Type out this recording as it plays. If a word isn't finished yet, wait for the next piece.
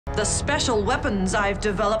The special weapons I've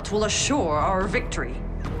developed will assure our victory.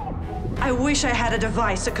 I wish I had a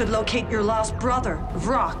device that could locate your lost brother,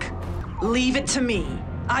 Vrock. Leave it to me.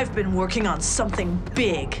 I've been working on something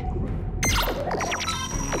big.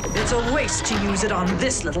 It's a waste to use it on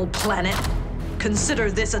this little planet. Consider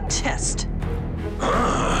this a test.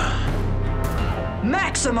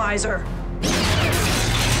 Maximizer!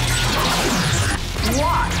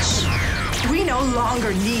 Watch! We no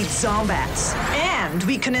longer need zombats, and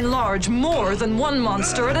we can enlarge more than one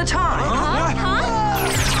monster at a time.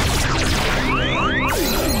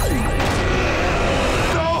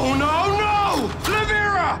 No!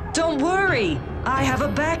 Levira! Don't worry, I have a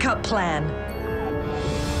backup plan.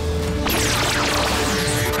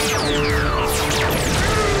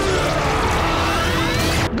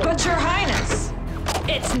 But Your Highness,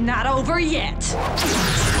 it's not over yet.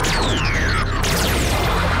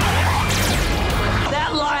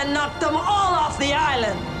 That lion knocked them all off the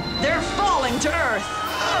island. They're falling to Earth.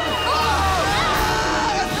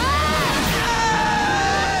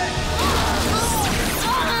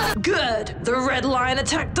 Good. The red lion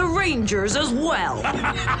attacked the Rangers as well.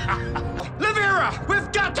 Levira,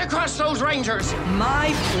 we've got to crush those Rangers.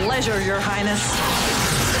 My pleasure, Your Highness.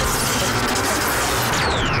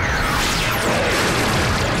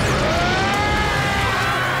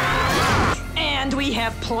 And we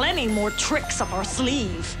have plenty more tricks up our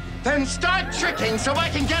sleeve. Then start tricking so I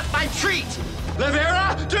can get my treat.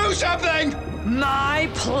 Levira, do something! My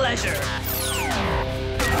pleasure.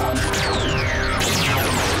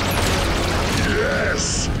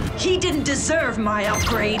 Yes! He didn't deserve my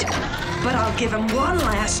upgrade, but I'll give him one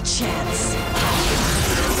last chance.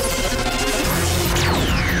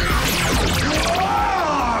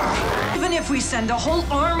 Even if we send a whole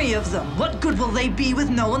army of them, what good will they be with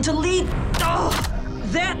no one to lead? Oh,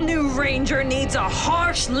 that new ranger needs a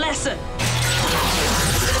harsh lesson.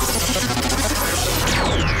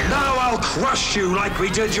 Now I'll crush you like we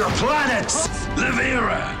did your planets!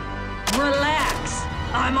 Levira! Relax.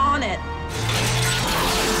 I'm on it.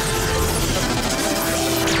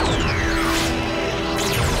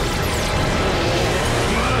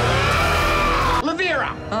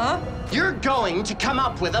 Levira! Huh? You're going to come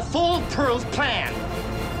up with a foolproof plan.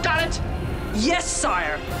 Got it? Yes,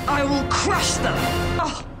 sire. I will crush them.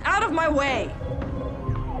 Oh, out of my way.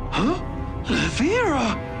 Huh?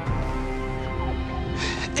 Levira!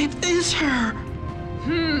 It is her!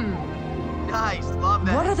 Nice, love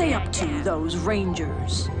that. What are they up to, those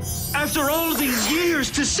Rangers? After all these years,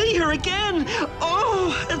 to see her again!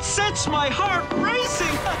 Oh, it sets my heart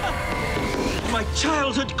racing! My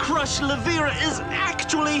childhood crush, Levira, is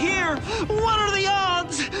actually here! What are the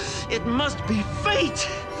odds? It must be fate!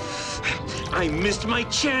 I missed my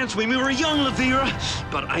chance when we were young, Levira,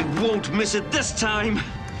 but I won't miss it this time.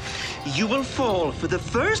 You will fall for the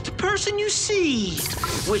first person you see,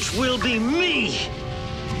 which will be me.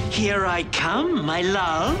 Here I come, my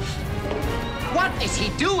love. What is he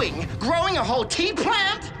doing? Growing a whole tea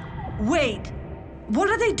plant? Wait, what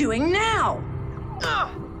are they doing now?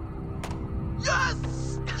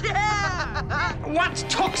 Yes! Yeah! What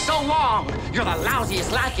took so long? You're the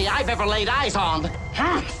lousiest lackey I've ever laid eyes on.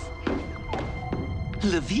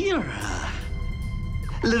 Levira.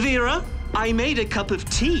 Levira, I made a cup of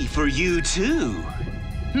tea for you, too.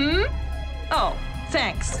 Oh,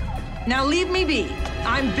 thanks. Now leave me be.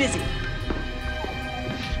 I'm busy.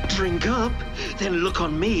 Drink up, then look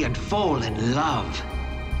on me and fall in love.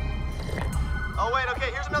 Oh, wait, okay,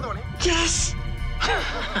 here's another one. Yes!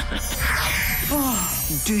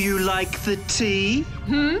 Do you like the tea?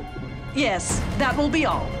 Yes, that will be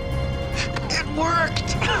all. It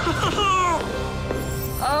worked!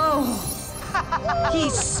 Oh,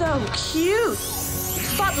 he's so cute.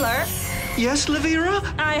 Butler, Yes, Levira?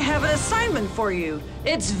 I have an assignment for you.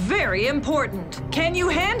 It's very important. Can you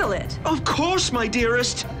handle it? Of course, my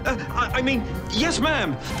dearest. I mean, yes,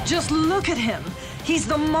 ma'am. Just look at him. He's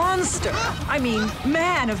the monster. I mean,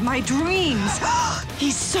 man of my dreams.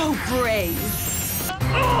 He's so brave.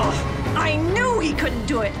 Ugh, I knew he couldn't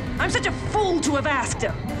do it. I'm such a fool to have asked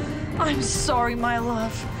him. I'm sorry, my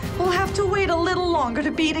love. We'll have to wait a little longer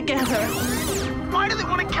to be together. Why do they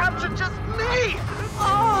want to capture just me?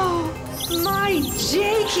 Oh, my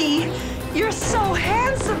Jakey. You're so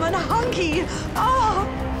handsome and hunky. Oh,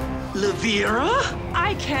 Levira?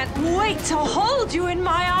 I can't wait to hold you in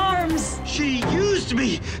my arms. She used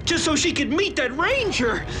me just so she could meet that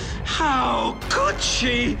ranger. How could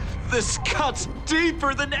she? This cuts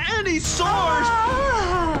deeper than any sword.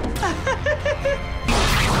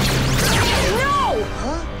 No!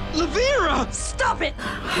 Levira! Stop it!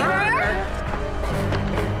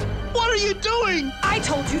 What are you doing? I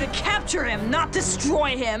told you to capture him, not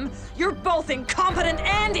destroy him. You're both incompetent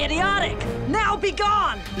and idiotic. Now be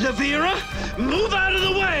gone. Levira, move out of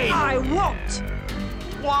the way! I won't.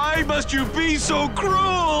 Why must you be so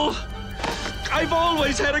cruel? I've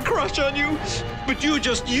always had a crush on you, but you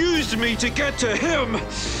just used me to get to him.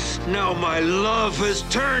 Now my love has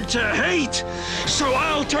turned to hate, so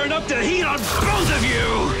I'll turn up the heat on both of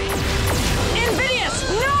you! Invidious,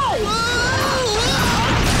 no!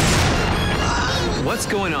 What's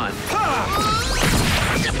going on?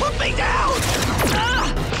 Put me down!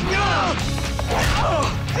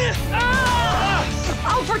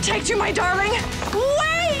 I'll protect you, my darling.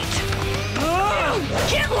 Wait!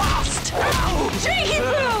 Get lost! Jakey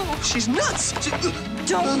Boo! She's nuts!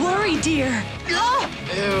 Don't worry, dear.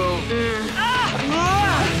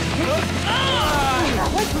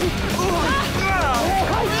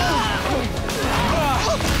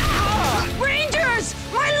 Rangers!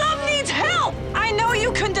 My love needs help! I know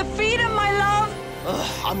you can defeat him, my love.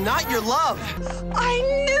 I'm not your love. I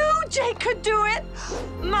knew Jake could do it.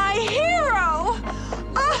 My hero.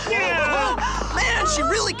 Man, she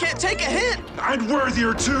really can't take a hit. I'd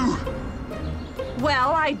worthier too.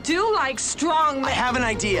 Well, I do like strong I men. have an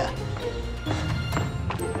idea.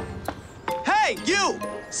 Hey, you!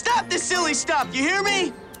 Stop this silly stuff, you hear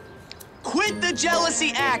me? Quit the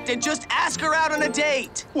jealousy act and just ask her out on a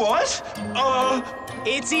date. What?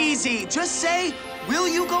 It's easy. Just say, will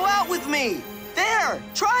you go out with me? There,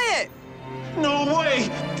 try it. No way!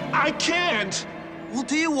 I can't! Well,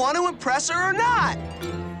 do you want to impress her or not?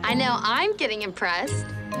 I know I'm getting impressed.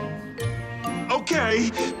 Okay.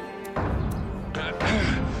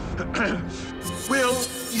 Will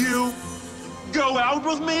you go out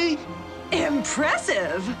with me?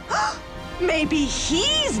 Impressive. Maybe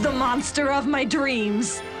he's the monster of my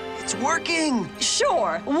dreams. It's working.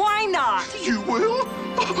 Sure, why not? You will?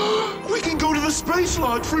 We can go to the space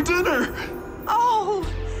lodge for dinner. Oh,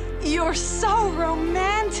 you're so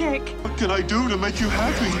romantic. What can I do to make you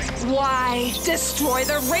happy? Why, destroy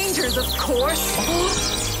the Rangers, of course.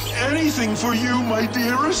 Anything for you, my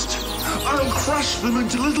dearest. I'll crush them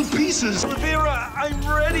into little pieces. Levira, I'm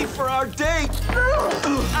ready for our date.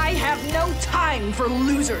 I have no time for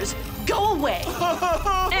losers. Go away.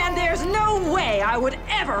 And there's no way I would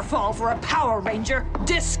ever fall for a Power Ranger.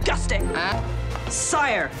 Disgusting.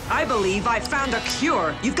 Sire, I believe I found a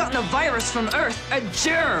cure. You've gotten a virus from Earth, a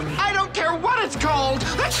germ. I don't care what it's called.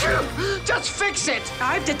 Just fix it.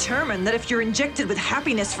 I've determined that if you're injected with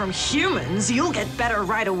happiness from humans, you'll get better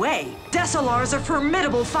right away. Desalar's a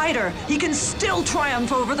formidable fighter. He can still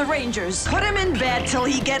triumph over the Rangers. Put him in bed till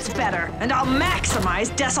he gets better, and I'll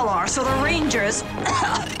maximize Desalar so the Rangers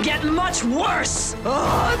get much worse.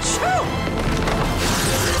 Achoo!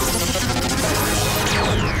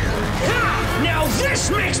 Now this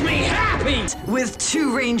makes me happy! With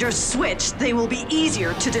two Rangers switched, they will be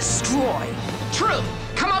easier to destroy. True.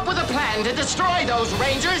 Come up with a plan to destroy those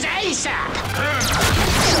Rangers ASAP.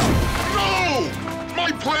 No!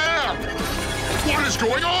 My plan! What is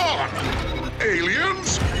going on?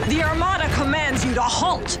 Aliens? The Armada commands you to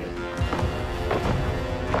halt.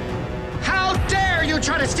 How dare you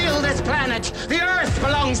try to steal this planet? The Earth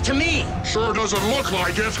belongs to me. Sure doesn't look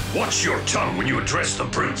like it. Watch your tongue when you address the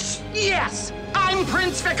prince. Yes, I'm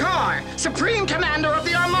Prince Vicar, Supreme Commander of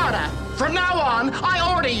the Armada. From now on, I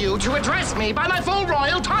order you to address me by my full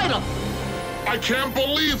royal title. I can't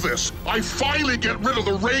believe this. I finally get rid of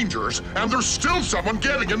the Rangers, and there's still someone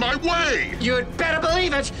getting in my way. You'd better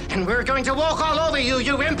believe it, and we're going to walk all over you,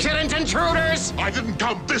 you impudent intruders! I didn't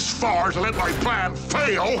come this far to let my plan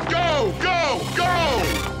fail. Go, go, go!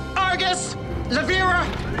 Argus, Levira,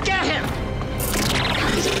 get him!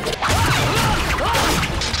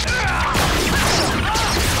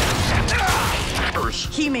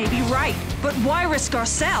 He may be right, but why risk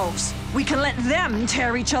ourselves? We can let them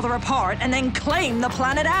tear each other apart and then claim the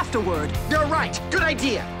planet afterward. You're right. Good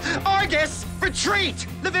idea. Argus, retreat!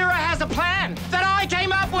 Levira has a plan that I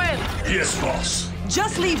came up with! Yes, boss.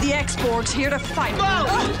 Just leave the X-Borgs here to fight.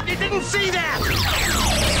 Whoa! You didn't see that!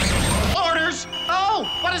 Orders! Oh,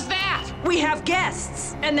 what is that? We have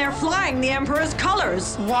guests, and they're flying the Emperor's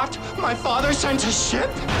colors. What? My father sent a ship?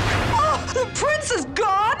 Oh, the prince is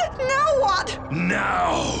gone? Now what?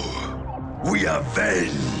 Now, we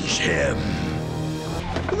avenge him.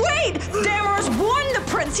 Wait! Damar's won the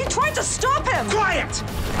prince! He tried to stop him! Quiet!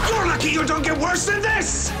 You're lucky you don't get worse than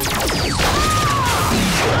this!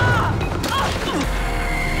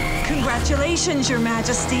 Congratulations, Your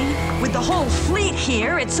Majesty. With the whole fleet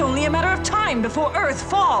here, it's only a matter of time before Earth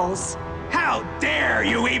falls. How dare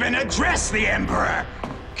you even address the Emperor?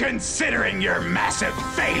 Considering your massive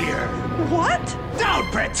failure. What?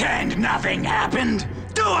 Don't pretend nothing happened.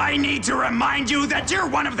 Do I need to remind you that you're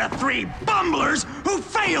one of the 3 bumblers who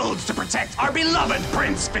failed to protect our beloved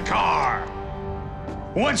Prince Picard?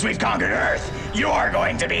 Once we've conquered Earth, you're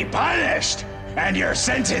going to be punished, and your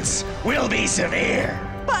sentence will be severe.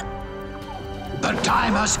 But... The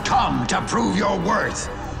time has come to prove your worth.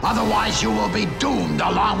 Otherwise, you will be doomed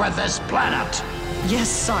along with this planet. Yes,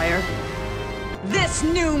 sire. This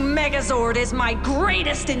new Megazord is my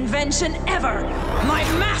greatest invention ever! My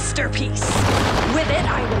masterpiece! With it,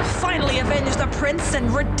 I will finally avenge the prince and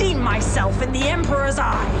redeem myself in the Emperor's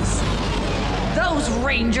eyes. Those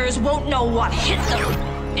Rangers won't know what hit them.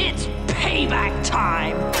 It's payback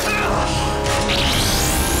time!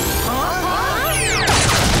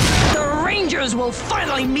 The Rangers will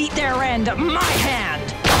finally meet their end at my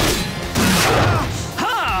hand!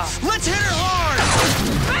 Let's hit her hard!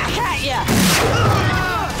 Back at ya!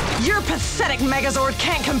 Your pathetic Megazord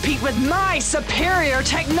can't compete with my superior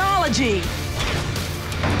technology!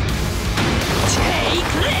 Take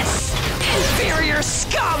this, inferior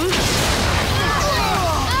scum!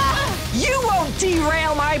 You won't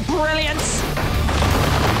derail my brilliance!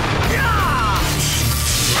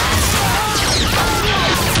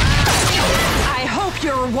 I hope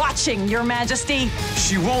you're watching, Your Majesty.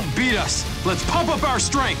 She won't beat us. Let's pump up our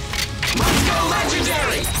strength. Let's go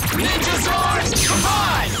legendary! Ninja Zord,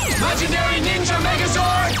 combine! Legendary Ninja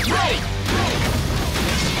Megazord, ready!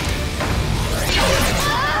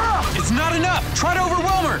 It's not enough. Try to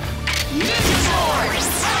overwhelm her. Ninja Zord,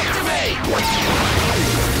 activate!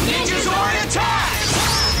 Ninja Zord, attack!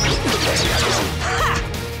 Ha!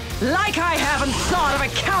 Like I haven't thought of a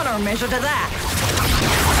countermeasure to that.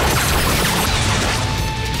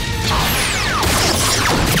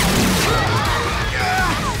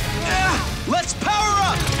 Let's power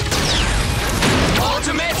up!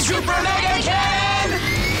 Ultimate Super Mega Cannon!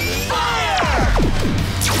 Fire!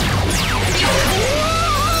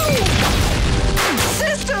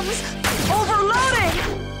 Systems overloading!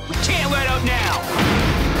 Can't let out now.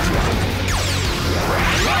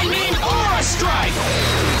 Lightning Aura Strike!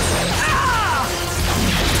 Ah!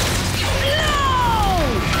 No!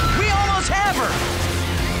 We almost have her!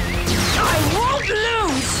 I won't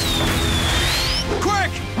lose!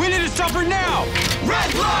 Quick! We need to stop her now!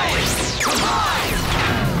 Red Lion! Combine!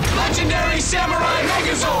 Legendary Samurai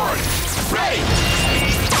Megazord! Ready!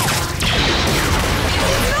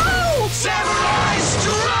 No! Samurai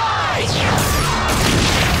Strike!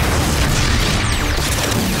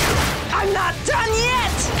 I'm not done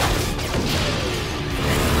yet!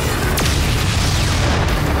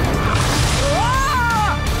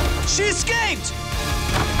 Ah! She escaped!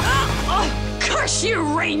 Curse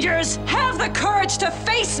you, Rangers! Have the courage to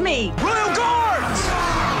face me! Royal Guards!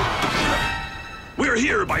 We're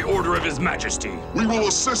here by order of His Majesty. We will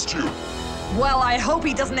assist you. Well, I hope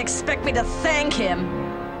he doesn't expect me to thank him.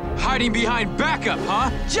 Hiding behind backup, huh?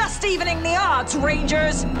 Just evening the odds,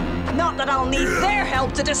 Rangers! Not that I'll need their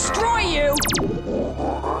help to destroy you!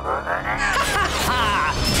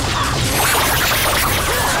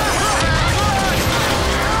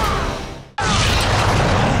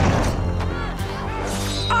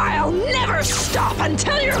 I'll never stop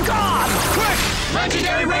until you're gone! Quick!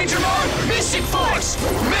 Legendary Ranger Mode! Mystic Force!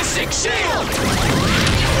 Mystic Shield!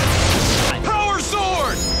 Power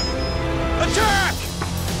Sword! Attack!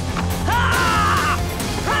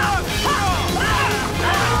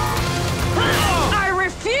 I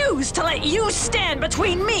refuse to let you stand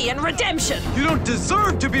between me and redemption! You don't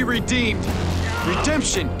deserve to be redeemed.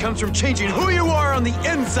 Redemption comes from changing who you are on the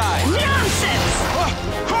inside. Nonsense!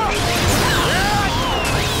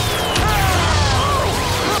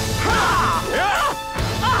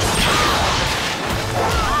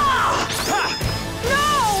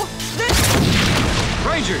 No!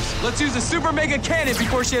 Rangers, let's use the Super Mega Cannon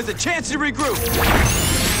before she has a chance to regroup.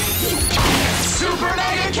 Super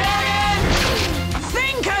Mega Cannon!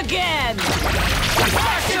 Think again!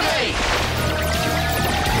 Activate!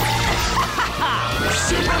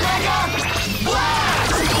 Super Mega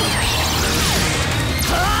Blast!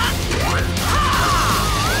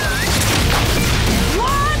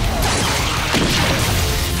 What?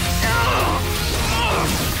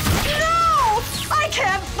 No! I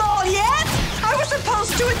can't fall yet! I was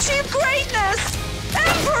supposed to achieve greatness!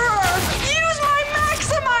 Emperor!